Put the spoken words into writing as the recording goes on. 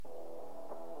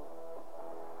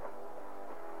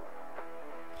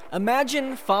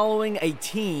Imagine following a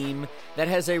team that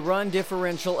has a run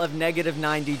differential of negative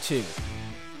 92.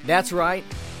 That's right.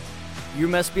 You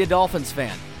must be a Dolphins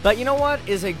fan. But you know what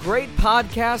is a great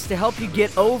podcast to help you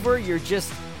get over your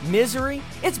just misery?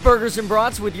 It's Burgers and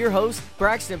Brats with your hosts,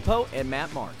 Braxton Poe and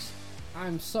Matt Marks.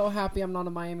 I'm so happy I'm not a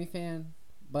Miami fan,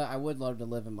 but I would love to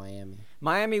live in Miami.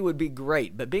 Miami would be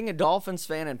great, but being a Dolphins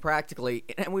fan and practically,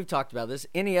 and we've talked about this,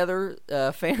 any other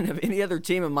fan of any other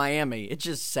team in Miami, it's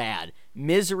just sad.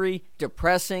 Misery,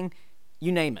 depressing,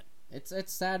 you name it.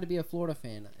 It's sad to be a Florida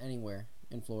fan anywhere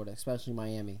in Florida, especially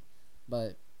Miami.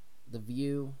 But the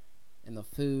view and the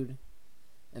food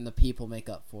and the people make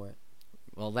up for it.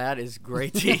 Well, that is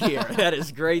great to hear. That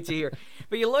is great to hear.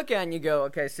 But you look at it and you go,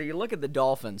 okay, so you look at the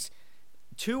Dolphins,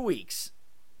 2 weeks,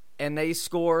 and they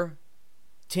score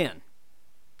 10.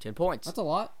 10 points. That's a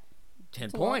lot.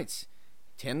 10 points.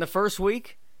 10 the first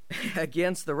week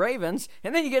against the Ravens,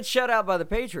 and then you get shut out by the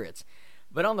Patriots.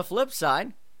 But on the flip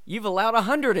side, you've allowed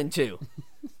 102.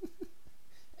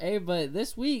 Hey, but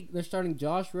this week they're starting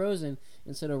Josh Rosen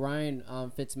instead of Ryan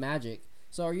Fitzmagic.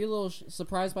 So are you a little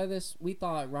surprised by this? We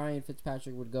thought Ryan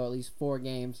Fitzpatrick would go at least 4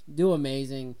 games, do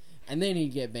amazing, and then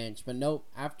he'd get benched. But nope,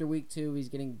 after week 2, he's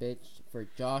getting benched for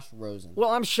Josh Rosen.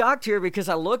 Well, I'm shocked here because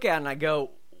I look at it and I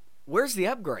go, where's the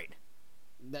upgrade?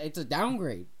 It's a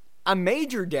downgrade. A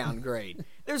major downgrade.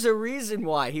 There's a reason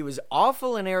why. He was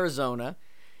awful in Arizona,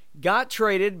 got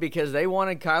traded because they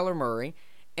wanted Kyler Murray,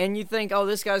 and you think, oh,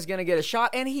 this guy's going to get a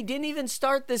shot, and he didn't even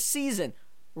start this season.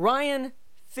 Ryan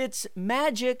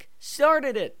Fitzmagic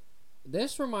started it.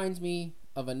 This reminds me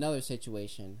of another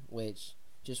situation, which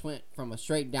just went from a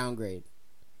straight downgrade.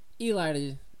 Eli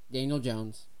to Daniel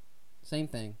Jones. Same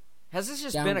thing. Has this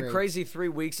just Downgrade. been a crazy 3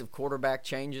 weeks of quarterback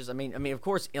changes? I mean, of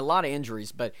course, a lot of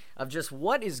injuries, but of just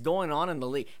what is going on in the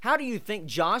league. How do you think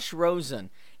Josh Rosen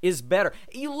is better?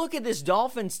 You look at this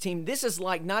Dolphins team, this is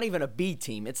like not even a B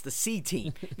team, it's the C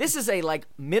team. This is a like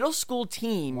middle school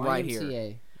team right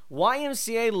here.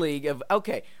 YMCA league of,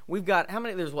 okay, we've got, how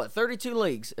many, there's what, 32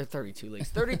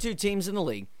 teams in the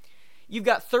league. You've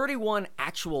got 31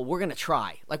 actual, we're going to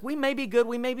try. Like, we may be good,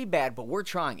 we may be bad, but we're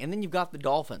trying. And then you've got the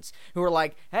Dolphins, who are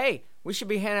like, hey, we should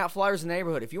be handing out flyers in the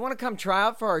neighborhood. If you want to come try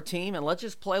out for our team and let's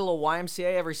just play a little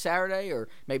YMCA every Saturday or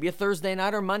maybe a Thursday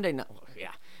night or Monday night. Well,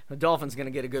 yeah, the Dolphins going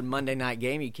to get a good Monday night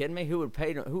game. Are you kidding me? Who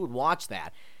would watch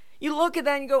that? You look at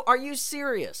that and you go, are you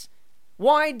serious?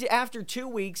 Why, after 2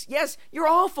 weeks, yes, you're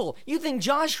awful. You think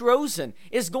Josh Rosen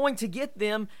is going to get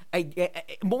them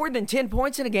more than 10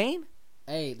 points in a game?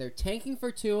 Hey, they're tanking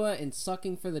for Tua and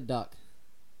sucking for the duck.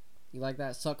 You like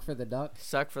that? Suck for the duck?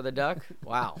 Suck for the duck?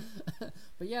 Wow.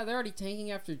 But yeah, they're already tanking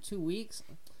after 2 weeks.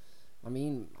 I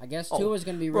mean, I guess Tua's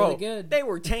going to be really good. They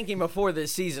were tanking before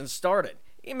this season started.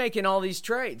 You're making all these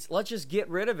trades. Let's just get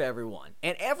rid of everyone.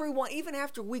 And everyone, even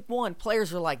after week 1,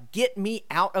 players are like, get me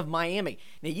out of Miami.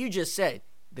 Now, you just said,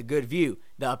 the good view,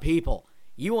 the people.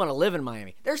 You want to live in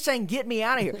Miami. They're saying, get me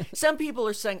out of here. Some people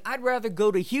are saying, I'd rather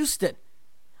go to Houston.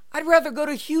 I'd rather go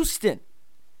to Houston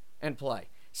and play.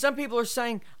 Some people are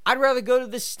saying, I'd rather go to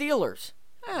the Steelers.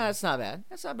 That's not bad.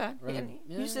 That's not bad. Right.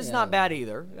 Houston's not bad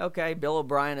either. Okay, Bill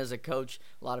O'Brien as a coach,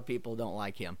 a lot of people don't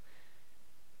like him.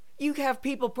 You have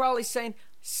people probably saying,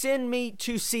 send me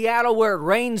to Seattle where it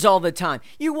rains all the time.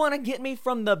 You want to get me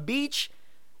from the beach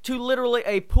to literally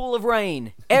a pool of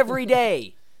rain every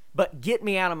day, but get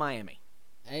me out of Miami.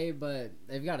 Hey, but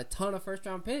they've got a ton of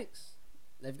first-round picks.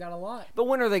 They've got a lot. But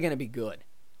when are they going to be good?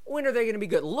 When are they going to be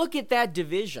good? Look at that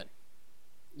division.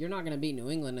 You're not going to beat New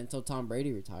England until Tom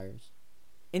Brady retires.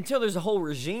 Until there's a whole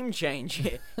regime change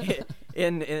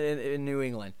in New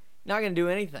England. Not going to do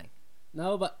anything.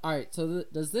 No, but all right. So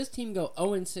does this team go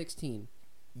 0-16?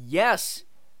 Yes.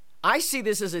 I see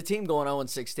this as a team going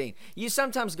 0-16. You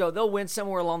sometimes go, they'll win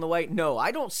somewhere along the way. No,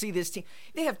 I don't see this team.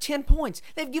 They have 10 points.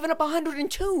 They've given up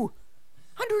 102.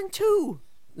 102.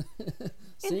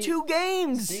 In 2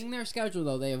 games. Seeing their schedule,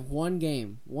 though, they have one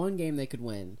game. One game they could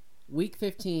win. Week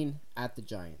 15 at the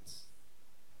Giants.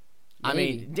 Maybe. I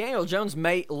mean, Daniel Jones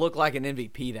may look like an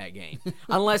MVP that game.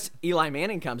 Unless Eli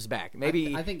Manning comes back.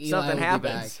 Maybe I think Eli something will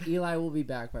happens. Be back. Eli will be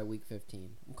back by week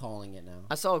 15. I'm calling it now.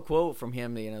 I saw a quote from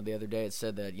him the other day. It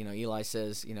said that, Eli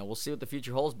says, we'll see what the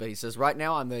future holds. But he says, right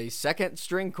now I'm the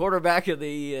second-string quarterback of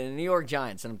the New York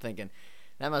Giants. And I'm thinking,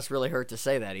 that must really hurt to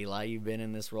say that, Eli. You've been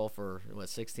in this role for,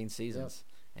 16 seasons.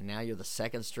 Yep. And now you're the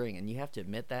second string. And you have to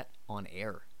admit that on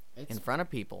air. In front of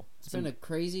people. It's been a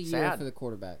crazy year for the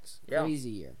quarterbacks. Crazy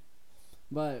year.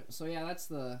 But, so yeah, that's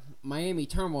the Miami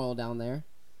turmoil down there.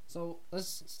 So,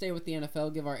 let's stay with the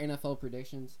NFL, give our NFL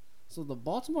predictions. So, the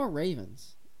Baltimore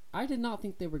Ravens, I did not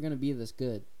think they were going to be this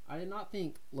good. I did not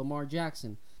think Lamar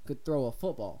Jackson could throw a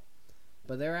football.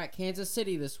 But they're at Kansas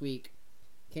City this week.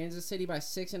 Kansas City by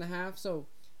 6.5. So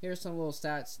here's some little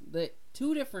stats. The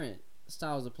two different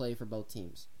styles of play for both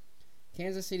teams.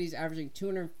 Kansas City's averaging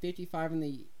 255 in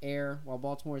the air, while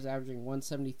Baltimore is averaging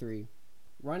 173.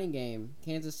 Running game,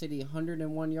 Kansas City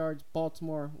 101 yards,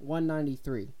 Baltimore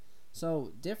 193.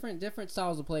 So different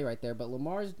styles of play right there. But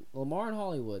Lamar and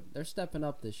Hollywood, they're stepping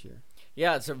up this year.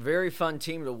 Yeah, it's a very fun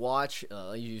team to watch.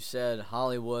 You said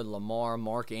Hollywood, Lamar,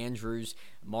 Mark Andrews,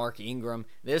 Mark Ingram.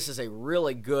 This is a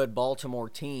really good Baltimore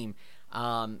team.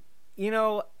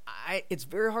 It's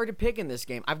very hard to pick in this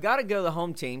game. I've got to go the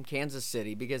home team, Kansas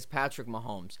City, because Patrick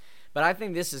Mahomes. But I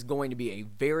think this is going to be a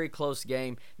very close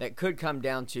game that could come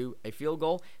down to a field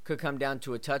goal, could come down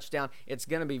to a touchdown. It's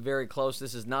going to be very close.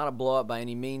 This is not a blowout by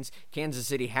any means. Kansas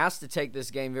City has to take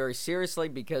this game very seriously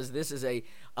because this is a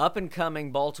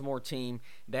up-and-coming Baltimore team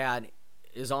that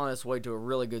is on its way to a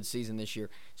really good season this year.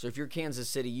 So if you're Kansas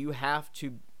City, you have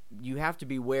to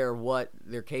beware of what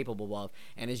they're capable of.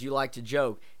 And as you like to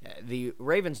joke, the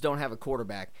Ravens don't have a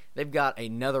quarterback. They've got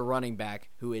another running back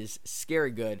who is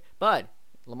scary good, but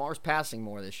Lamar's passing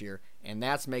more this year, and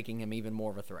that's making him even more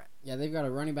of a threat. Yeah, they've got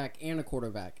a running back and a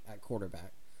quarterback at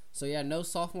quarterback. So, yeah, no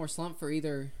sophomore slump for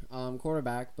either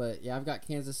quarterback. But, yeah, I've got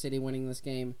Kansas City winning this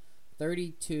game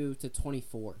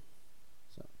 32-24.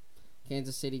 So,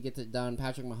 Kansas City gets it done.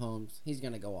 Patrick Mahomes, he's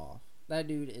going to go off. That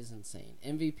dude is insane.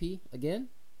 MVP again?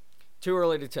 Too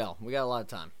early to tell. We got a lot of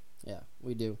time. Yeah,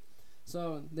 we do.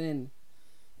 So, then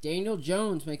Daniel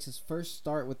Jones makes his first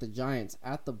start with the Giants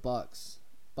at the Bucs.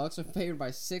 Bucs are favored by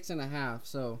 6.5.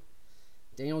 So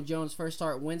Daniel Jones' first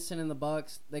start. Winston and the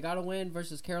Bucs. They got a win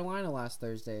versus Carolina last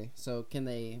Thursday. So can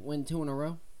they win 2 in a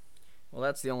row? Well,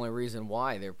 that's the only reason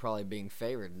why they're probably being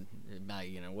favored by,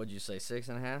 what'd you say,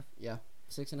 6.5? Yeah,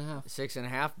 6.5.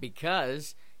 6.5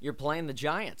 because you're playing the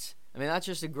Giants. I mean, that's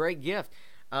just a great gift.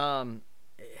 The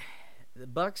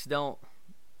Bucs don't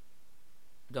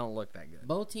look that good.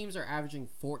 Both teams are averaging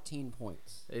 14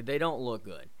 points. They don't look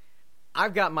good.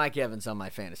 I've got Mike Evans on my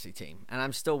fantasy team, and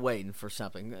I'm still waiting for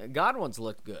something. Godwin's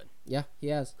looked good. Yeah, he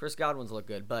has. Chris Godwin's looked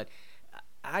good, but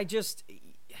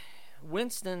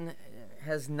Winston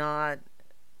has not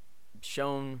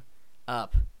shown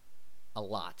up a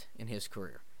lot in his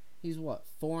career. He's 4-12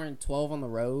 on the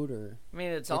road, or I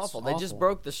mean, it's awful. They just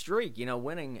broke the streak,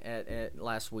 winning at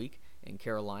last week in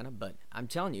Carolina. But I'm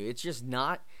telling you, it's just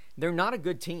not. They're not a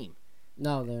good team.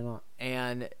 No, they're not.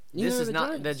 And Neither this is not.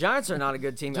 Giants. The Giants are not a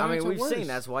good team. I mean, we've worse. seen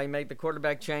that's why you make the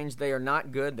quarterback change. They are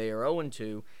not good. They are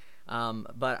 0-2.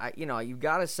 But you've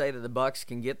got to say that the Bucs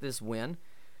can get this win.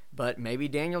 But maybe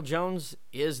Daniel Jones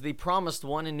is the promised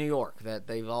one in New York that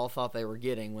they've all thought they were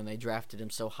getting when they drafted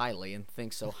him so highly and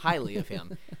think so highly of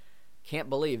him. Can't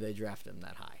believe they drafted him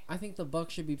that high. I think the Bucs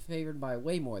should be favored by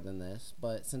way more than this,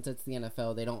 but since it's the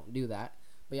NFL, they don't do that.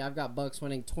 But yeah, I've got Bucs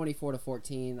winning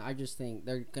 24-14. I just think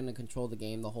they're going to control the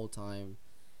game the whole time.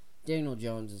 Daniel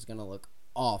Jones is going to look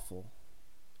awful.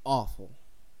 Awful.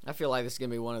 I feel like this is going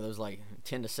to be one of those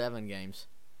 10-7 games.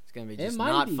 It's going to be just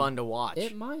fun to watch.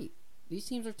 It might. These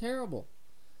teams are terrible.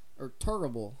 Or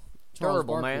terrible.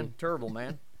 Terrible, man. Terrible,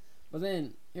 man. But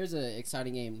then, here's an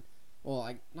exciting game. Well,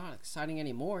 not exciting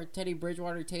anymore. Teddy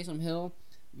Bridgewater, Taysom Hill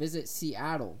visit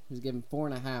Seattle, who's given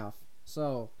 4.5.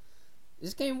 So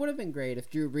this game would have been great if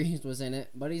Drew Brees was in it,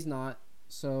 but he's not.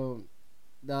 So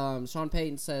Sean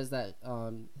Payton says that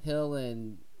Hill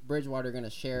and Bridgewater are going to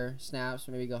share snaps,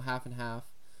 maybe go half and half.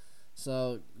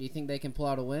 So do you think they can pull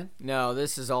out a win? No,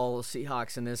 this is all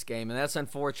Seahawks in this game, and that's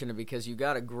unfortunate because you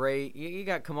got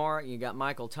Kamara, you got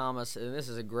Michael Thomas, and this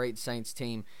is a great Saints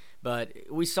team. But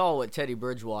we saw what Teddy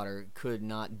Bridgewater could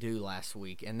not do last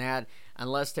week, and that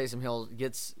unless Taysom Hill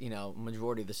gets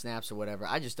majority of the snaps or whatever,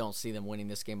 I just don't see them winning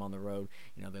this game on the road.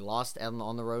 They lost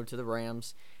on the road to the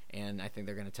Rams, and I think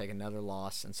they're going to take another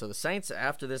loss. And so the Saints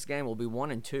after this game will be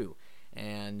 1-2,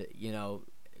 and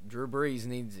Drew Brees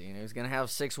needs he's going to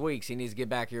have 6 weeks. He needs to get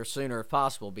back here sooner if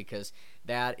possible because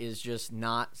that is just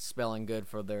not spelling good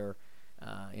for their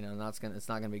it's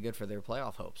not going to be good for their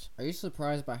playoff hopes. Are you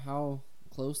surprised by how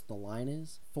close the line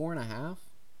is? 4.5,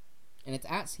 and it's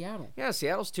at Seattle. Yeah,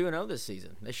 Seattle's 2-0 this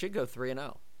season. They should go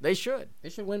 3-0. They should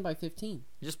win by 15.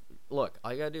 Just look,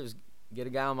 all you gotta do is get a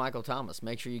guy on Michael Thomas.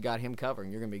 Make sure you got him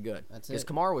covering. You're gonna be good. That's it. Because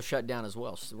Kamara was shut down as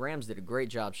well. So the Rams did a great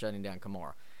job shutting down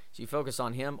Kamara. So you focus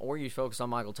on him or you focus on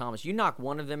Michael Thomas. You knock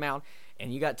one of them out,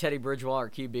 and you got Teddy Bridgewater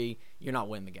QB. You're not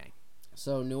winning the game.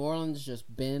 So New Orleans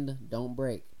just bend, don't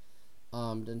break,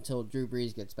 until Drew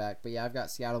Brees gets back. But yeah, I've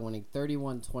got Seattle winning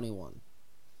 31-21.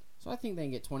 So I think they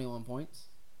can get 21 points.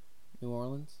 New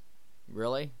Orleans.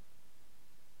 Really?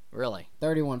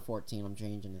 31-14. I'm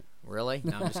changing it. Really?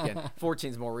 No, I'm just kidding.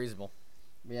 14's more reasonable.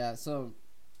 Yeah, so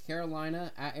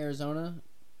Carolina at Arizona.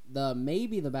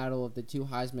 Maybe the battle of the two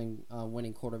Heisman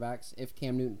winning quarterbacks if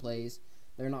Cam Newton plays.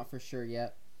 They're not for sure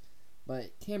yet.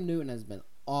 But Cam Newton has been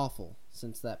awful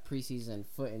since that preseason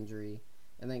foot injury.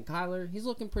 And then Kyler, he's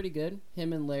looking pretty good.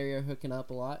 Him and Larry are hooking up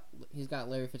a lot. He's got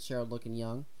Larry Fitzgerald looking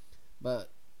young.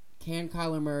 But can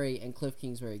Kyler Murray and Cliff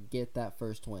Kingsbury get that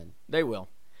first win? They will.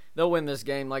 They'll win this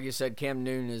game. Like you said, Cam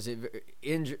Newton is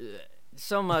injured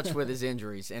so much with his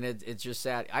injuries, and it's just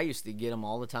sad. I used to get him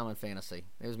all the time in fantasy.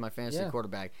 He was my fantasy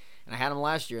quarterback. And I had him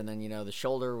last year, and then, the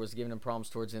shoulder was giving him problems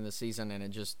towards the end of the season, and it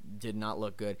just did not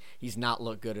look good. He's not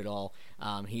looked good at all.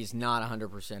 He's not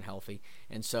 100% healthy.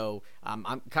 And so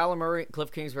Kyler Murray,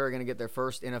 Cliff Kingsbury are going to get their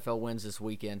first NFL wins this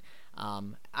weekend.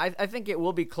 I think it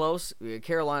will be close.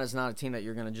 Carolina's not a team that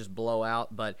you're going to just blow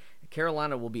out, but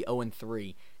Carolina will be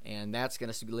 0-3, and that's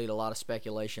going to lead a lot of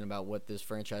speculation about what this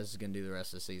franchise is going to do the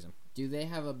rest of the season. Do they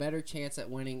have a better chance at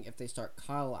winning if they start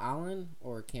Kyle Allen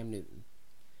or Cam Newton?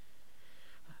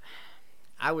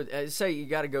 I would say you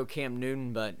got to go Cam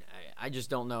Newton, but I just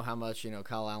don't know how much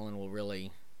Kyle Allen will really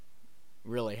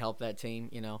help that team.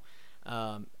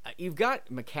 You've got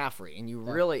McCaffrey,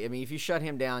 and if you shut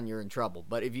him down, you're in trouble.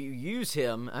 But if you use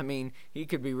him, he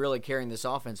could be really carrying this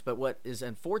offense. But what is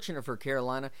unfortunate for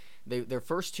Carolina, their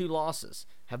first two losses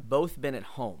have both been at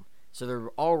home, so they're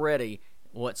already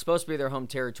what's supposed to be their home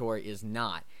territory is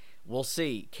not. We'll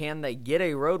see. Can they get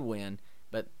a road win?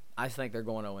 But I think they're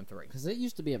going 0-3. Because it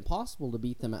used to be impossible to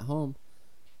beat them at home.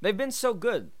 They've been so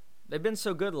good. They've been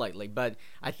so good lately. But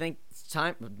I think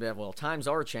times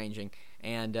are changing,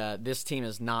 and this team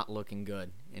is not looking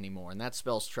good anymore. And that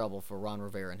spells trouble for Ron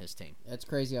Rivera and his team. It's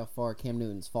crazy how far Cam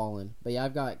Newton's fallen. But yeah,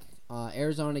 I've got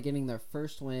Arizona getting their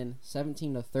first win,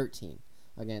 17-13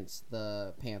 against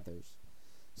the Panthers.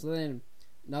 So then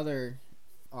another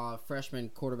freshman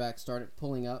quarterback started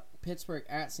pulling up. Pittsburgh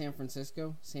at San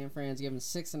Francisco. San Fran's given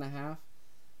 6.5.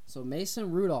 So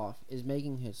Mason Rudolph is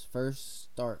making his first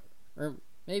start, or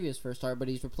maybe his first start, but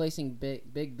he's replacing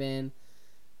Big Ben.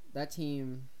 That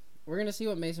team, we're going to see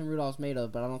what Mason Rudolph's made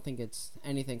of, but I don't think it's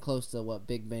anything close to what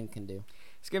Big Ben can do.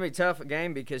 It's going to be a tough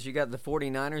game because you got the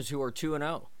 49ers who are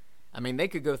 2-0. They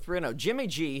could go 3-0. Jimmy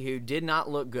G, who did not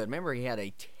look good. Remember, he had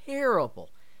a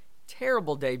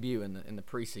terrible debut in the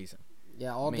preseason.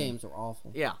 Yeah, all games were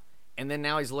awful. Yeah, and then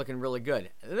now he's looking really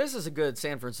good. This is a good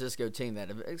San Francisco team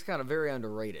it's kind of very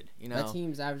underrated. That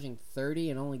team's averaging 30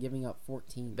 and only giving up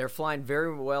 14. They're flying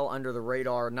very well under the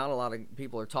radar. Not a lot of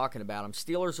people are talking about them.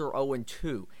 Steelers are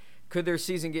 0-2. Could their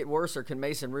season get worse, or can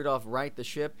Mason Rudolph right the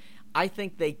ship? I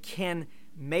think they can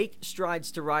make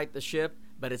strides to right the ship,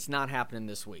 but it's not happening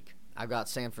this week. I've got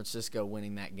San Francisco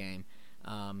winning that game,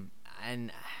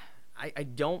 and I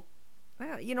don't.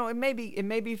 It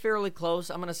may be fairly close.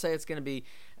 I'm going to say it's going to be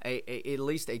at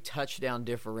least a touchdown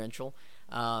differential.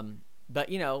 But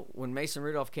when Mason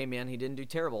Rudolph came in, he didn't do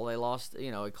terrible. They lost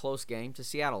a close game to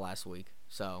Seattle last week.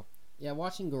 So yeah,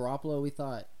 watching Garoppolo, we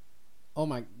thought, oh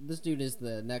my, this dude is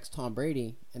the next Tom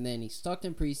Brady, and then he stuck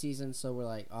in preseason. So we're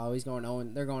like, oh, he's going 0.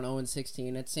 They're going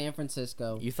 0-16. It's San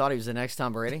Francisco. You thought he was the next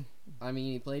Tom Brady?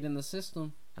 He played in the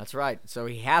system. That's right. So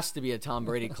he has to be a Tom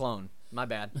Brady clone. My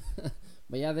bad.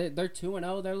 But yeah, they're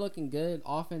 2-0. They're looking good.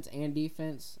 Offense and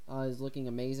defense is looking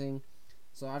amazing.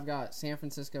 So I've got San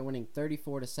Francisco winning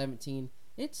 34-17.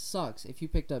 It sucks if you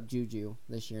picked up Juju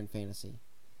this year in fantasy.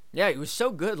 Yeah, he was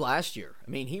so good last year.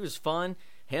 He was fun.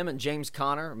 Him and James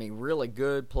Conner, really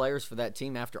good players for that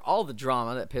team after all the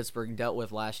drama that Pittsburgh dealt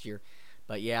with last year.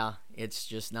 But yeah, it's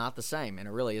just not the same, and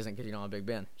it really isn't because you don't have Big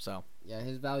Ben. So yeah,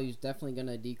 his value is definitely going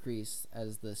to decrease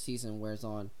as the season wears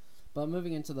on. But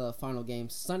moving into the final game,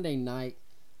 Sunday night,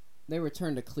 they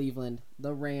return to Cleveland.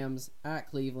 The Rams at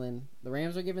Cleveland. The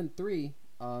Rams are given 3.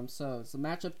 So it's the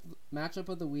matchup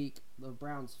of the week. The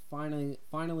Browns finally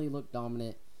look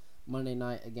dominant Monday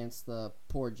night against the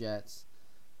poor Jets.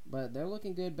 But they're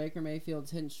looking good. Baker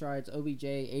Mayfield's hitting strides. OBJ,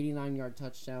 89-yard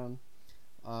touchdown.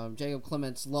 Jacob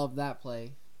Clements loved that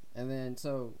play. And then,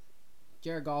 so,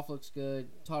 Jared Goff looks good.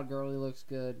 Todd Gurley looks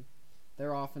good.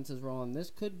 Their offense is rolling.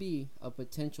 This could be a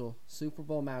potential Super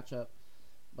Bowl matchup.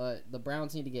 But the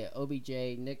Browns need to get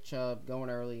OBJ, Nick Chubb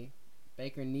going early.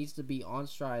 Baker needs to be on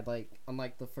stride,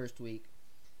 unlike the first week.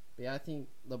 But yeah, I think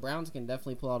the Browns can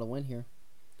definitely pull out a win here.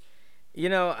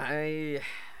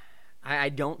 I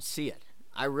don't see it.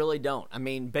 I really don't.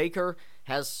 Baker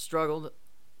has struggled.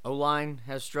 O-line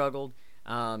has struggled.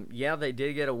 Yeah, they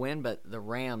did get a win, but the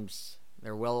Rams,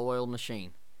 they're a well-oiled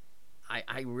machine.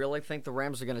 I really think the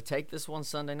Rams are going to take this one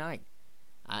Sunday night.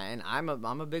 And I'm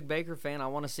a big Baker fan. I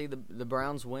want to see the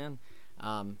Browns win.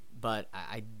 But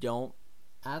I don't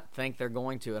think they're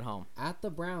going to at home. At the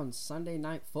Browns, Sunday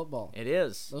Night Football. It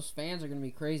is. Those fans are going to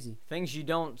be crazy. Things you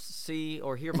don't see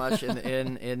or hear much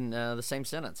in the same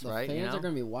sentence, right? The fans are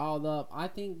going to be wild up. I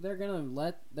think they're going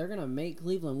to make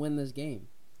Cleveland win this game.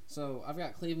 So I've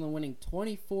got Cleveland winning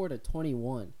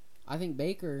 24-21. I think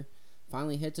Baker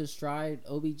finally hits his stride.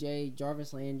 OBJ,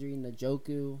 Jarvis Landry,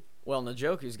 Njoku. Well,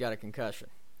 Njoku's got a concussion.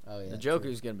 Oh yeah,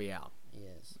 Njoku's going to be out.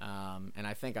 Yes. And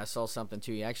I think I saw something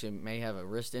too. He actually may have a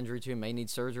wrist injury too, may need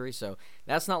surgery. So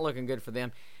that's not looking good for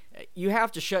them. You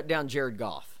have to shut down Jared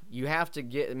Goff. You have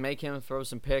to make him throw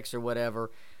some picks or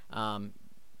whatever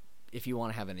if you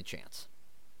want to have any chance.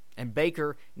 And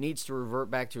Baker needs to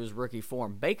revert back to his rookie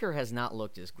form. Baker has not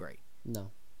looked as great.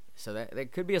 No. So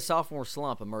that could be a sophomore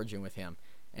slump emerging with him.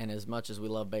 And as much as we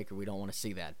love Baker, we don't want to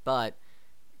see that. But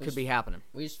it could be happening.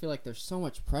 We just feel like there's so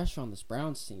much pressure on this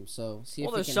Browns team. So see if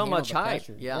we there's can so handle much the hype.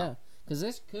 pressure. Yeah. Because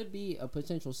this could be a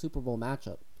potential Super Bowl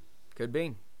matchup. Could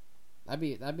be.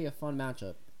 That'd be a fun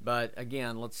matchup. But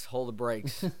again, let's hold the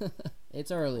brakes.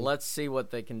 It's early. Let's see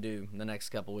what they can do in the next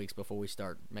couple weeks before we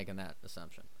start making that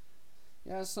assumption.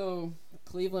 Yeah, so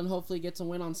Cleveland hopefully gets a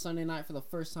win on Sunday night for the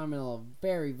first time in a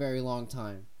very, very long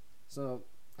time. So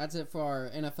that's it for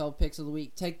our NFL picks of the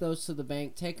week. Take those to the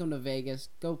bank. Take them to Vegas.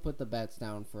 Go put the bets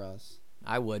down for us.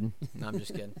 I wouldn't. No, I'm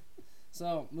just kidding.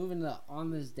 So moving to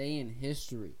On This Day in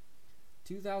History.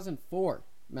 2004.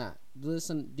 Matt, do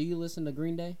you listen to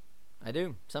Green Day? I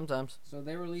do, sometimes. So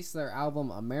they released their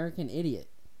album American Idiot,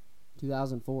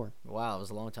 2004. Wow, it was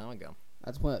a long time ago.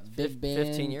 That's what Big Ben,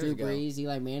 15 years Drew ago. Brees,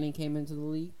 Eli Manning came into the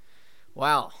league.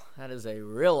 Wow, that is a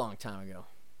real long time ago.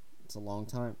 It's a long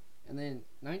time. And then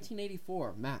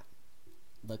 1984, Matt,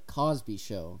 The Cosby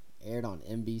Show aired on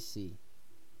NBC.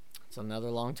 It's another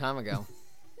long time ago.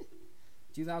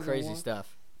 2001, Crazy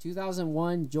stuff.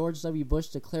 2001, George W. Bush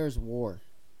declares war.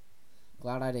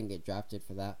 Glad I didn't get drafted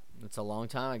for that. It's a long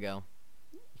time ago.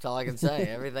 That's all I can say.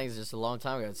 Everything's just a long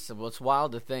time ago. It's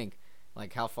wild to think,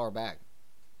 like, how far back.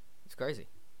 It's crazy.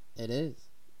 It is.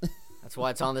 That's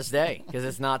why it's on this day, because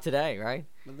it's not today, right?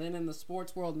 But then in the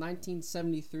sports world,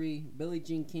 1973, Billie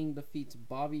Jean King defeats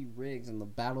Bobby Riggs in the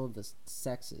Battle of the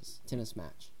Sexes tennis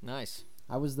match. Nice.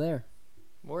 I was there.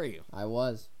 Were you? I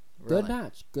was. Really?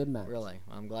 Good match. Really?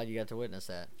 I'm glad you got to witness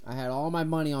that. I had all my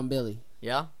money on Billy.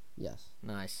 Yeah? Yes.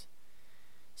 Nice.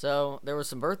 So, there were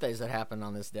some birthdays that happened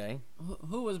on this day.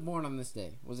 Who was born on this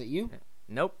day? Was it you?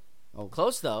 Nope. Oh.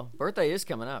 Close, though. Birthday is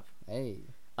coming up.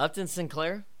 Hey. Upton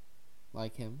Sinclair.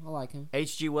 Like him. I like him.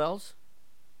 H.G. Wells.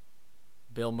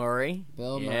 Bill Murray.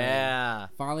 Murray. Yeah.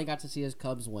 Finally got to see his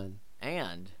Cubs win.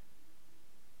 And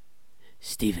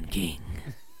Stephen King.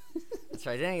 That's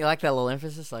right. Didn't you like that little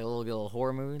emphasis? Like a little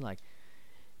horror movie? Like,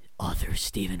 author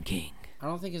Stephen King. I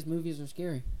don't think his movies are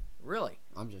scary. Really?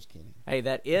 I'm just kidding. Hey,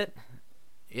 that It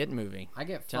movie. I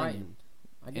get Telling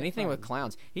frightened. Anything with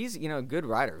clowns. He's, a good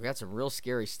writer. Got some real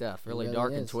scary stuff. Really really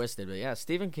dark is. and twisted. But yeah,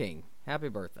 Stephen King. Happy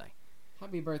birthday.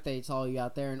 Happy birthday to all you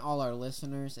out there and all our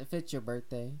listeners. If it's your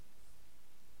birthday.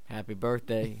 Happy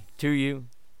birthday to you.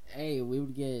 Hey, we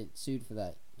would get sued for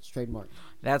that. It's trademark.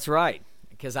 That's right.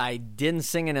 Because I didn't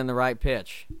sing it in the right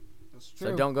pitch. That's true.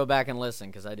 So don't go back and listen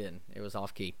because I didn't. It was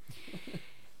off key.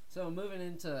 So moving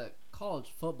into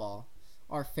college football,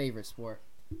 our favorite sport.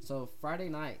 So Friday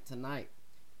night, tonight,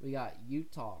 we got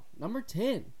Utah. Number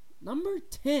 10,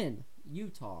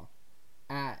 Utah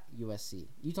at USC.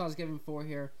 Utah's given 4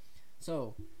 here.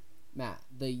 So, Matt,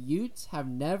 the Utes have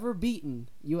never beaten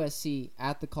USC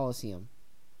at the Coliseum.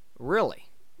 Really?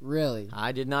 Really?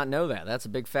 I did not know that. That's a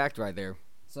big fact right there.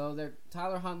 So,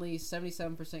 Tyler Huntley,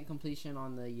 77% completion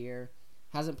on the year.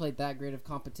 Hasn't played that great of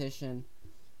competition.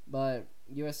 But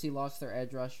USC lost their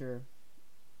edge rusher.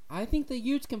 I think the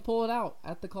Utes can pull it out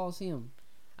at the Coliseum.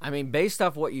 I mean, based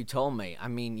off what you told me,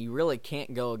 you really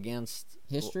can't go against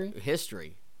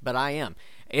history. But I am.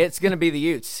 It's going to be the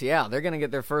Utes. Yeah, they're going to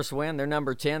get their first win. They're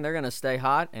number 10. They're going to stay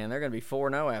hot, and they're going to be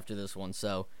 4-0 after this one.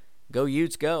 So, go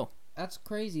Utes, go. That's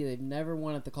crazy. They've never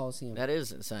won at the Coliseum. That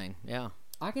is insane, yeah.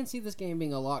 I can see this game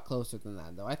being a lot closer than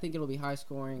that, though. I think it'll be high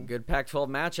scoring. Good Pac-12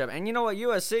 matchup. And you know what?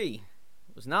 USC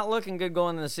was not looking good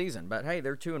going into the season. But, hey,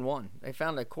 they're 2-1. They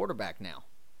found a quarterback now.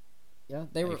 Yeah,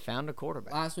 they found a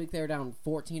quarterback. Last week they were down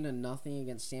 14-0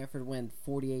 against Stanford, win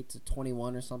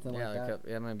 48-21 or something like that.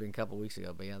 Yeah, it might have been a couple weeks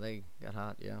ago, but yeah, they got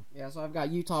hot. Yeah. Yeah, so I've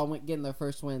got Utah getting their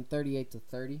first win,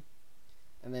 38-30,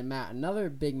 and then Matt, another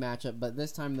big matchup, but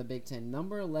this time in the Big Ten,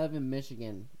 number 11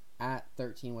 Michigan at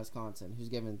 13 Wisconsin, who's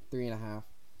given 3.5.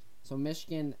 So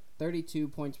Michigan 32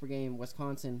 points per game,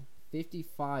 Wisconsin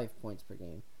 55 points per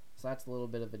game. So that's a little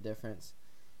bit of a difference,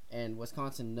 and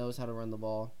Wisconsin knows how to run the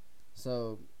ball.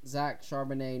 So Zach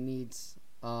Charbonnet needs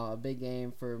a big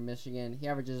game for Michigan. He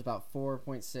averages about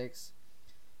 4.6.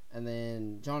 And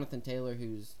then Jonathan Taylor,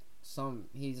 he's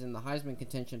in the Heisman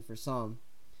contention for some,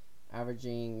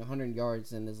 averaging 100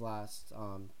 yards in his last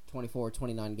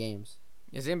 29 games.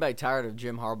 Is anybody tired of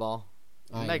Jim Harbaugh?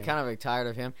 Anybody kind of tired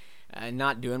of him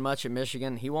not doing much at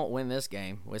Michigan? He won't win this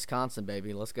game. Wisconsin,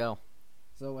 baby. Let's go.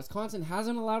 So Wisconsin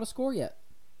hasn't allowed a score yet.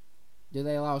 Do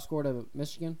they allow a score to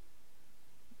Michigan?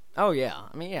 Oh, yeah.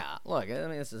 I mean, yeah. Look,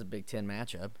 this is a Big Ten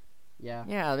matchup. Yeah.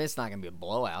 Yeah, it's not going to be a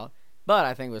blowout. But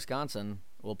I think Wisconsin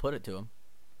will put it to them.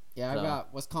 Yeah, I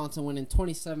got Wisconsin winning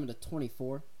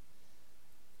 27-24.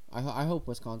 I hope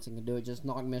Wisconsin can do it. Just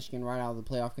knock Michigan right out of the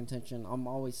playoff contention. I'm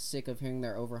always sick of hearing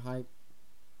their overhype.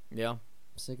 Yeah.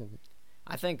 I'm sick of it.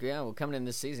 I think, coming in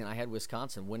this season, I had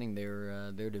Wisconsin winning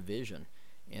their division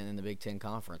in the Big Ten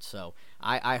Conference. So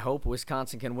I hope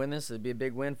Wisconsin can win this. It'd be a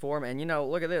big win for them. And,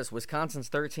 look at this. Wisconsin's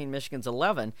 13, Michigan's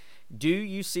 11. Do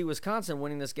you see Wisconsin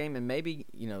winning this game and maybe,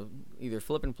 either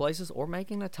flipping places or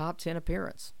making a top 10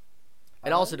 appearance?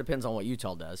 It also depends on what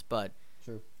Utah does, but,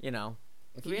 True.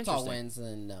 If Utah wins,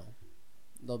 then no.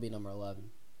 They'll be number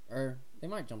 11. Or they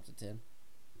might jump to 10.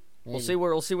 Maybe.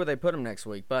 We'll see where they put them next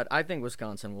week, but I think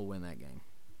Wisconsin will win that game.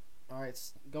 All right,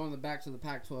 going back to the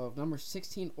Pac-12. Number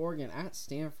 16, Oregon at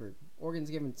Stanford. Oregon's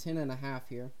given 10.5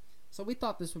 here. So we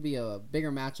thought this would be a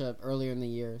bigger matchup earlier in the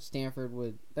year.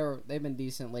 Stanford they've been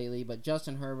decent lately, but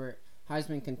Justin Herbert,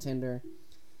 Heisman contender.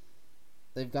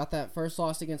 They've got that first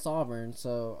loss against Auburn,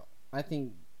 so I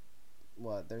think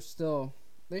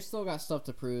they still got stuff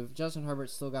to prove. Justin Herbert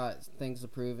still got things to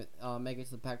prove. Make it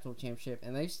to the Pac-12 championship,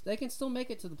 and they can still make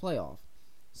it to the playoff.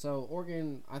 So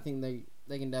Oregon, I think they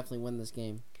can definitely win this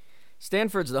game.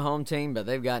 Stanford's the home team, but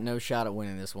they've got no shot at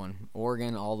winning this one.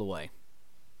 Oregon all the way.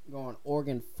 Going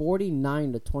Oregon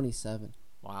 49-27.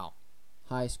 Wow.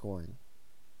 High scoring.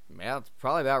 Yeah, it's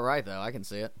probably about right, though. I can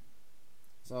see it.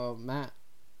 So, Matt,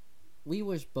 we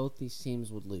wish both these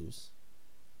teams would lose.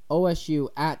 OSU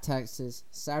at Texas,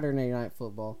 Saturday Night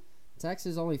Football.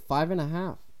 Texas only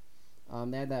 5.5.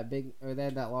 They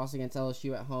had that loss against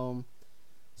LSU at home.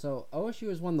 So OSU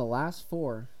has won the last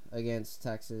 4 against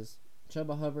Texas.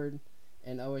 Chuba Hubbard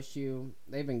and OSU,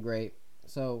 they've been great.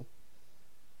 So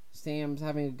Sam's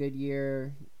having a good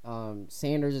year.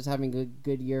 Sanders is having a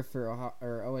good year for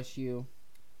OSU.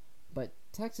 But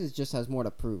Texas just has more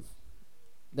to prove.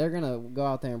 They're going to go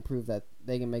out there and prove that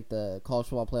they can make the college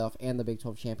football playoff and the Big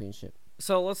 12 championship.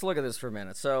 So let's look at this for a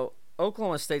minute. So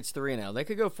Oklahoma State's 3-0. They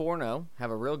could go 4-0,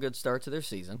 have a real good start to their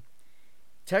season.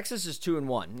 Texas is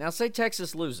 2-1. Now say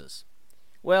Texas loses.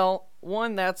 Well,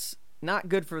 one, that's not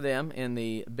good for them in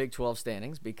the Big 12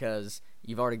 standings because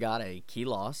you've already got a key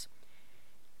loss.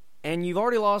 And you've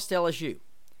already lost to LSU.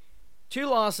 2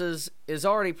 losses is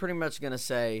already pretty much going to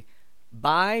say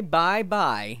bye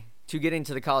to getting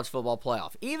to the college football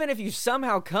playoff. Even if you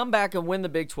somehow come back and win the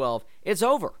Big 12, it's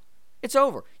over. It's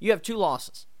over. You have 2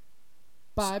 losses.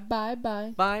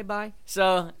 Bye.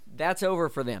 So that's over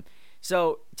for them.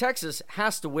 So Texas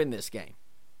has to win this game.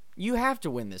 You have to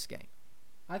win this game.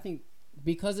 I think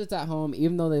because it's at home,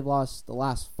 even though they've lost the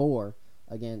last 4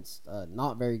 against a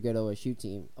not very good OSU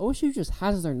team, OSU just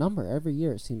has their number every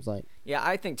year, it seems like. Yeah,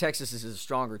 I think Texas is a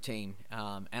stronger team,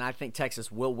 and I think Texas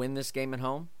will win this game at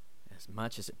home, as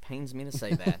much as it pains me to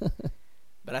say that.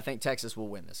 But I think Texas will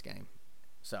win this game.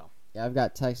 So yeah, I've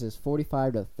got Texas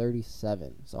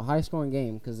 45-37. So high-scoring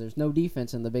game because there's no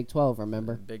defense in the Big 12,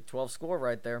 remember? Big 12 score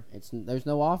right there. There's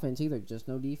no offense either, just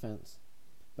no defense.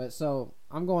 But so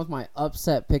I'm going with my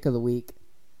upset pick of the week.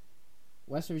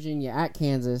 West Virginia at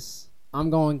Kansas. I'm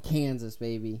going Kansas,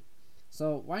 baby.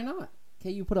 So why not?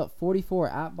 KU put up 44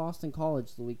 at Boston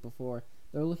College the week before.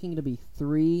 They're looking to be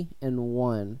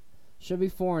 3-1. Should be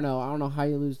 4-0. I don't know how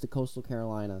you lose to Coastal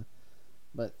Carolina.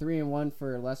 But 3-1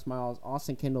 for Les Miles.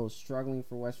 Austin Kendall is struggling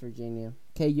for West Virginia.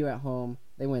 KU at home.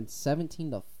 They win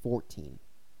 17-14.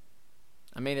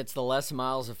 I mean, it's the Les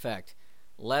Miles effect.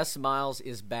 Les Miles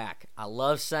is back. I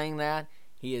love saying that.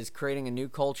 He is creating a new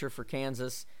culture for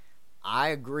Kansas. I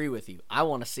agree with you. I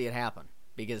want to see it happen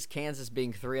because Kansas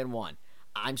being 3-1.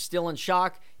 I'm still in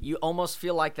shock. You almost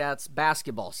feel like that's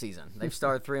basketball season. They've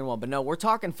started 3-1. But no, we're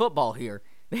talking football here.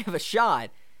 They have a shot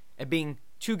at being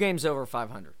 2 games over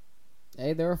 500.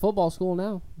 Hey, they're a football school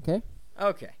now, okay?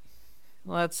 Okay.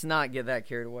 Let's not get that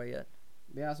carried away yet.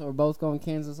 Yeah, so we're both going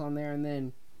Kansas on there. And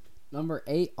then number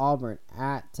 8, Auburn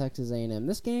at Texas A&M.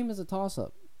 This game is a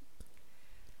toss-up.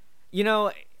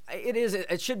 It is.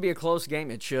 It should be a close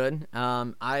game. It should.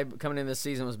 I coming in this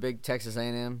season was big Texas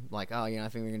A&M. Like, I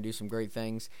think they're going to do some great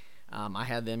things. I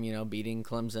had them, beating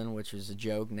Clemson, which is a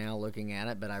joke now looking at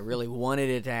it, but I really wanted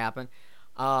it to happen.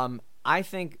 I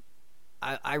think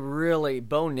I really,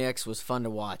 Bo Nix was fun to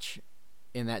watch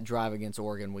in that drive against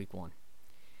Oregon week 1.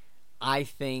 I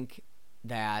think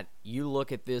that you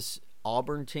look at this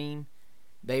Auburn team,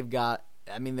 they're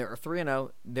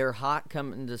 3-0. They're hot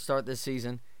coming to start this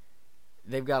season.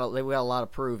 They've got a lot to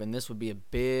prove, and this would be a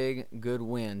big, good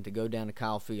win to go down to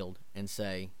Kyle Field and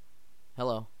say,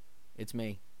 hello, it's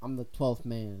me. I'm the 12th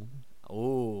man.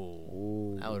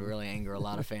 Oh, that would really anger a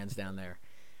lot of fans down there.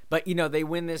 But, they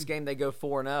win this game, they go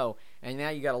 4-0, and now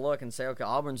you got to look and say, okay,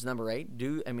 Auburn's number 8.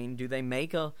 Do they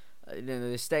make do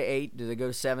they stay 8? Do they go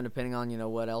to 7, depending on,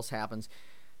 what else happens?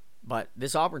 But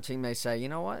this Auburn team may say, you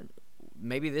know what,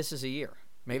 maybe this is a year.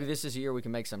 Maybe this is a year we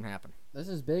can make something happen. This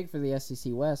is big for the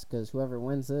SEC West because whoever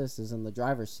wins this is in the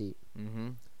driver's seat. Mm-hmm.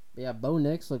 But yeah, Bo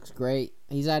Nix looks great.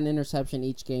 He's had an interception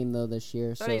each game, though, this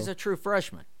year. But he's a true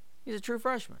freshman. He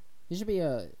should be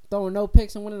throwing no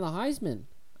picks and winning the Heisman.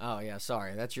 Oh, yeah,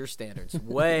 sorry. That's your standards.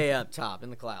 Way up top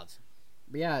in the clouds.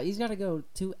 But yeah, he's got to go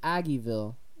to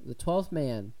Aggieville, the 12th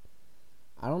man.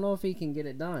 I don't know if he can get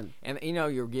it done. And,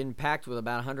 you're getting packed with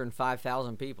about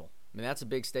 105,000 people. I mean, that's a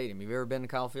big stadium. Have you ever been to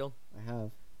Kyle Field? I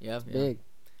have. Yeah? It's big.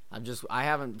 I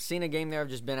haven't seen a game there. I've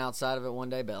just been outside of it one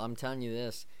day, but I'm telling you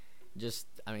this. It's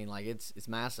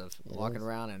massive walking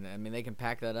around, and they can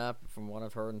pack that up from what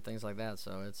I've heard and things like that.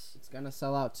 So it's gonna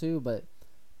sell out too. But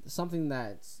something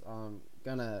that's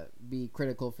gonna be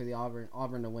critical for the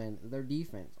Auburn to win, their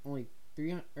defense. Only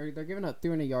they're giving up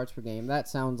 300 yards per game. That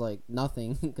sounds like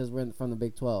nothing because we're from the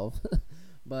Big 12.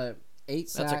 But 8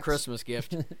 sacks. That's a Christmas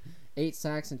gift. 8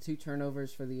 sacks and 2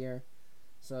 turnovers for the year.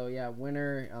 So yeah,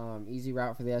 winner, easy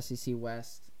route for the SEC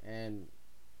West, and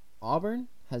Auburn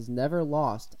has never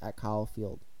lost at Kyle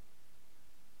Field.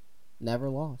 Never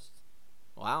lost.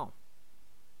 Wow.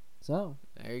 So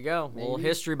there you go. A little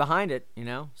history behind it,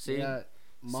 See, see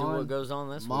what goes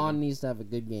on this Mon needs to have a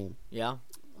good game. Yeah.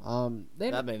 He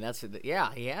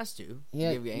has to. He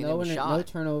had no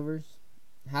turnovers.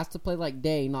 Has to play like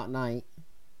day, not night.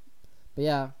 But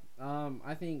yeah,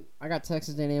 I think I got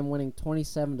Texas A&M winning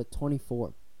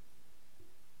 27-24.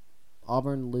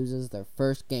 Auburn loses their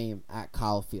first game at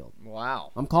Kyle Field.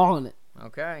 Wow. I'm calling it.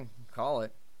 Okay, call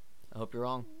it. I hope you're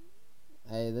wrong.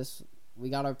 Hey, we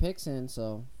got our picks in,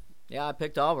 so. Yeah, I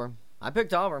picked Auburn. I'm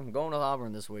going with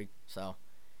Auburn this week, so.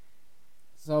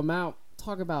 So, Matt,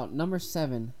 talk about number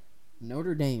 7,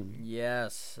 Notre Dame.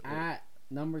 Yes. At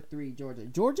number 3, Georgia.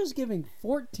 Georgia's giving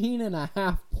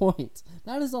 14.5 points.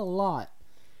 That is a lot.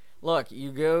 Look,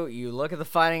 you look at the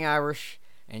Fighting Irish,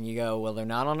 and you go, well, they're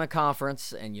not on a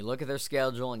conference, and you look at their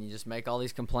schedule, and you just make all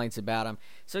these complaints about them.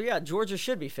 So, yeah, Georgia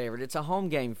should be favored. It's a home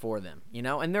game for them,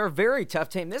 and they're a very tough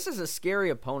team. This is a scary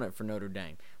opponent for Notre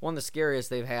Dame, one of the scariest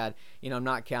they've had, I'm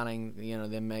not counting,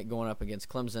 them going up against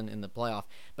Clemson in the playoff.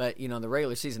 But, the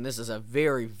regular season, this is a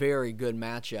very, very good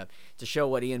matchup to show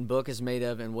what Ian Book is made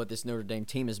of and what this Notre Dame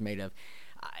team is made of.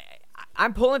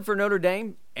 I'm pulling for Notre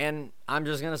Dame, and I'm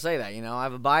just going to say that. I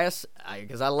have a bias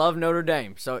because I love Notre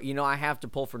Dame. So, I have to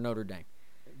pull for Notre Dame.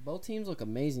 Both teams look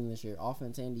amazing this year,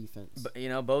 offense and defense.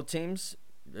 But, both teams,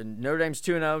 Notre Dame's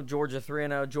 2-0, Georgia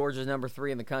 3-0. Georgia's number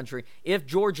 3 in the country. If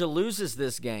Georgia loses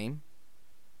this game,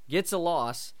 gets a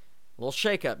loss, a little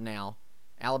shakeup now,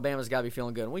 Alabama's got to be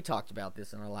feeling good. And we talked about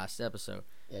this in our last episode.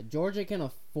 Yeah, Georgia can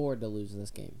afford to lose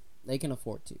this game. They can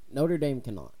afford to. Notre Dame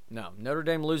cannot. No, Notre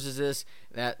Dame loses this.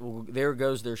 There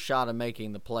goes their shot of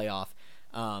making the playoff.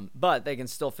 But they can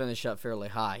still finish up fairly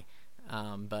high.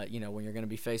 But, when you're going to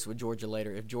be faced with Georgia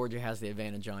later, if Georgia has the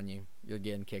advantage on you, you're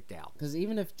getting kicked out. Because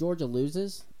even if Georgia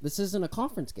loses, this isn't a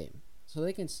conference game. So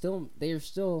they are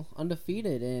still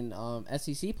undefeated in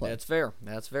SEC play. That's fair.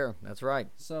 That's right.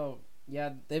 So,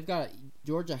 yeah,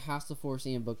 Georgia has to force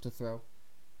Ian Book to throw.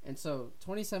 And so,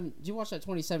 did you watch that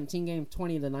 2017 game,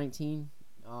 20-19,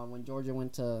 when Georgia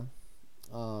went to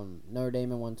Notre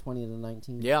Dame and won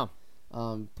 20-19? Yeah.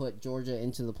 Put Georgia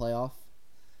into the playoff.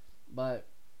 But,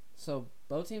 so,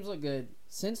 both teams look good.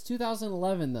 Since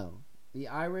 2011, though, the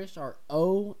Irish are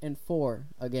 0-4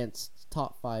 against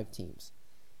top 5 teams.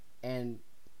 And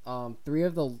three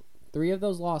of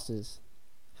those losses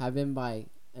have been by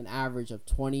an average of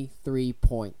 23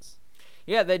 points.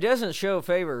 Yeah, that doesn't show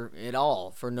favor at all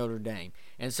for Notre Dame.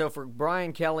 And so for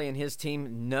Brian Kelly and his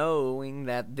team, knowing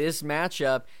that this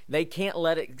matchup, they can't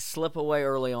let it slip away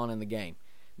early on in the game.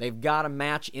 They've got to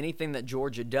match anything that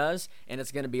Georgia does, and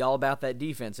it's going to be all about that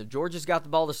defense. If Georgia's got the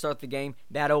ball to start the game,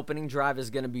 that opening drive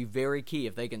is going to be very key.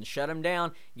 If they can shut them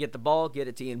down, get the ball, get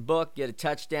it to Ian Book, get a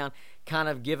touchdown, kind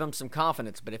of give them some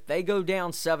confidence. But if they go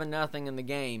down 7-0 in the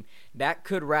game, that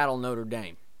could rattle Notre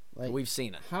Dame. Like, We've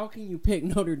seen it. How can you pick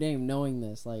Notre Dame knowing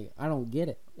this? Like, I don't get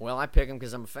it. Well, I pick them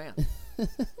because I'm a fan.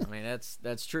 I mean,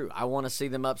 that's true. I want to see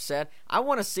them upset. I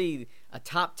want to see a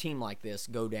top team like this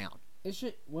go down. It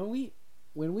should when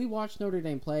we watch Notre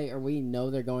Dame play, or we know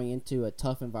they're going into a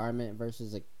tough environment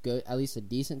versus a good, at least a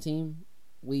decent team.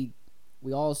 We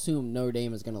all assume Notre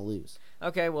Dame is going to lose.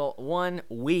 Okay, well,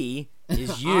 we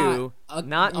is you,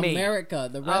 not me. America,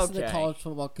 the rest of the college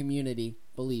football community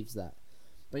believes that.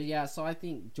 But yeah, so I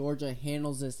think Georgia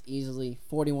handles this easily.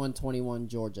 41-21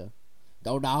 Georgia.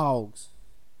 Go Dogs.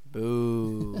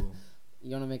 Boo.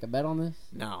 You want to make a bet on this?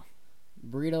 No.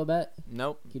 Burrito bet?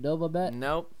 Nope. Qdoba bet?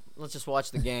 Nope. Let's just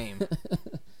watch the game. But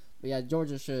yeah,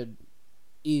 Georgia should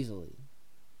easily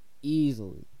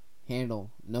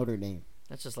handle Notre Dame.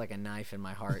 That's just like a knife in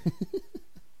my heart. But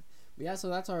yeah, so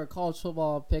that's our college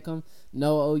football pick'em.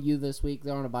 No OU this week.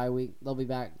 They're on a bye week. They'll be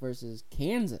back versus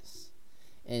Kansas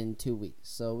in 2 weeks.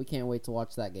 So we can't wait to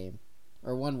watch that game.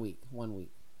 Or 1 week. 1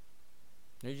 week.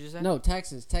 Did you say? No,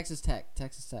 Texas Tech.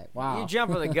 Wow. You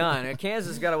jumping the gun.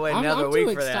 Kansas got to wait another week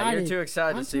for that. You're too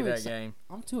excited to see that game.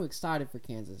 I'm too excited for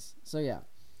Kansas. So yeah.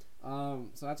 So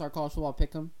that's our college football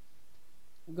pick'em.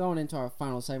 We're going into our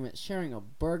final segment, sharing a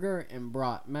burger and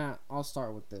brat. Matt, I'll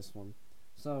start with this one.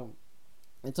 So,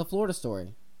 it's a Florida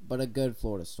story, but a good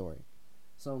Florida story.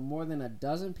 So, more than a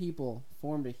dozen people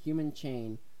formed a human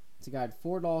chain to guide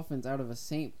 4 dolphins out of a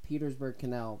St. Petersburg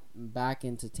canal back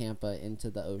into Tampa, into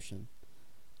the ocean.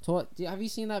 Have you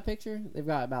seen that picture? They've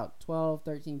got about 12,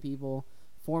 13 people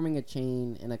forming a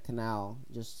chain in a canal,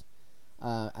 just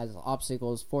as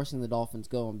obstacles, forcing the dolphins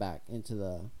going back into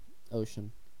the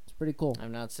ocean. It's pretty cool.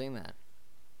 I've not seen that.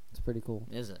 It's pretty cool.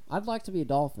 Is it? I'd like to be a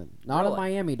dolphin. Not Really? a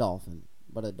Miami dolphin,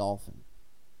 but a dolphin.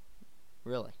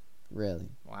 Really? Really.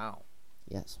 Wow.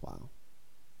 Yes, wow.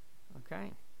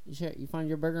 Okay. You find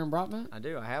your burger and brat, Matt? I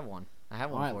do. I have one. I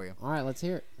have one for you. All right, let's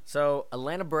hear it. So,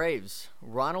 Atlanta Braves,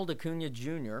 Ronald Acuna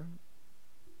Jr.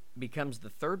 becomes the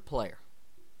third player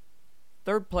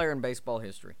in baseball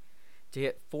history to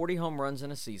hit 40 home runs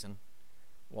in a season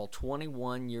while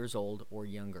 21 years old or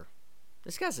younger.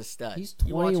 This guy's a stud. He's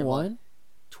 21?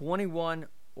 21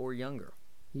 or younger.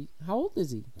 How old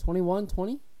is he? 21,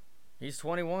 20? He's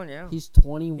 21, yeah. He's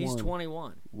 21. He's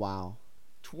 21. Wow.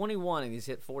 21, and he's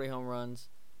hit 40 home runs.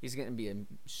 He's going to be a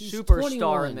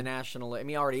superstar in the National League. I mean,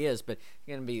 he already is, but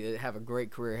he's going to have a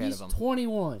great career ahead of him. He's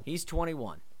 21. He's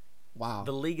 21. Wow.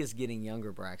 The league is getting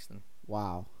younger, Braxton.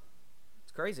 Wow.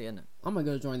 It's crazy, isn't it? I'm going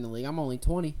to go join the league. I'm only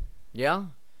 20. Yeah?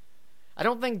 I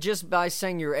don't think just by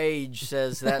saying your age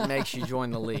says that makes you join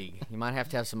the league. You might have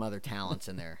to have some other talents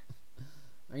in there.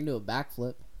 I can do a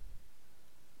backflip.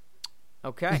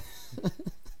 Okay.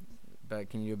 But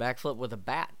can you do a backflip with a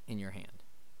bat in your hand?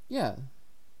 Yeah.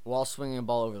 While swinging a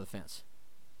ball over the fence?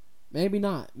 Maybe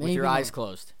not. With your eyes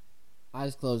closed?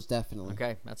 Eyes closed, definitely.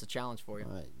 Okay, that's a challenge for you.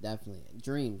 All right, definitely.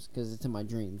 Dreams, because it's in my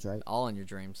dreams, right? All in your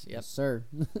dreams, yep. Yes, sir.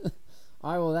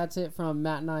 All right, well, that's it from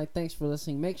Matt and I. Thanks for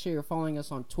listening. Make sure you're following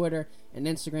us on Twitter and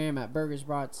Instagram at Burgers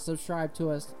Brats. Subscribe to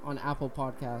us on Apple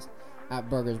Podcasts at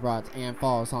Burgers Brats, and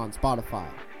follow us on Spotify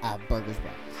at Burgers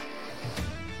Brats.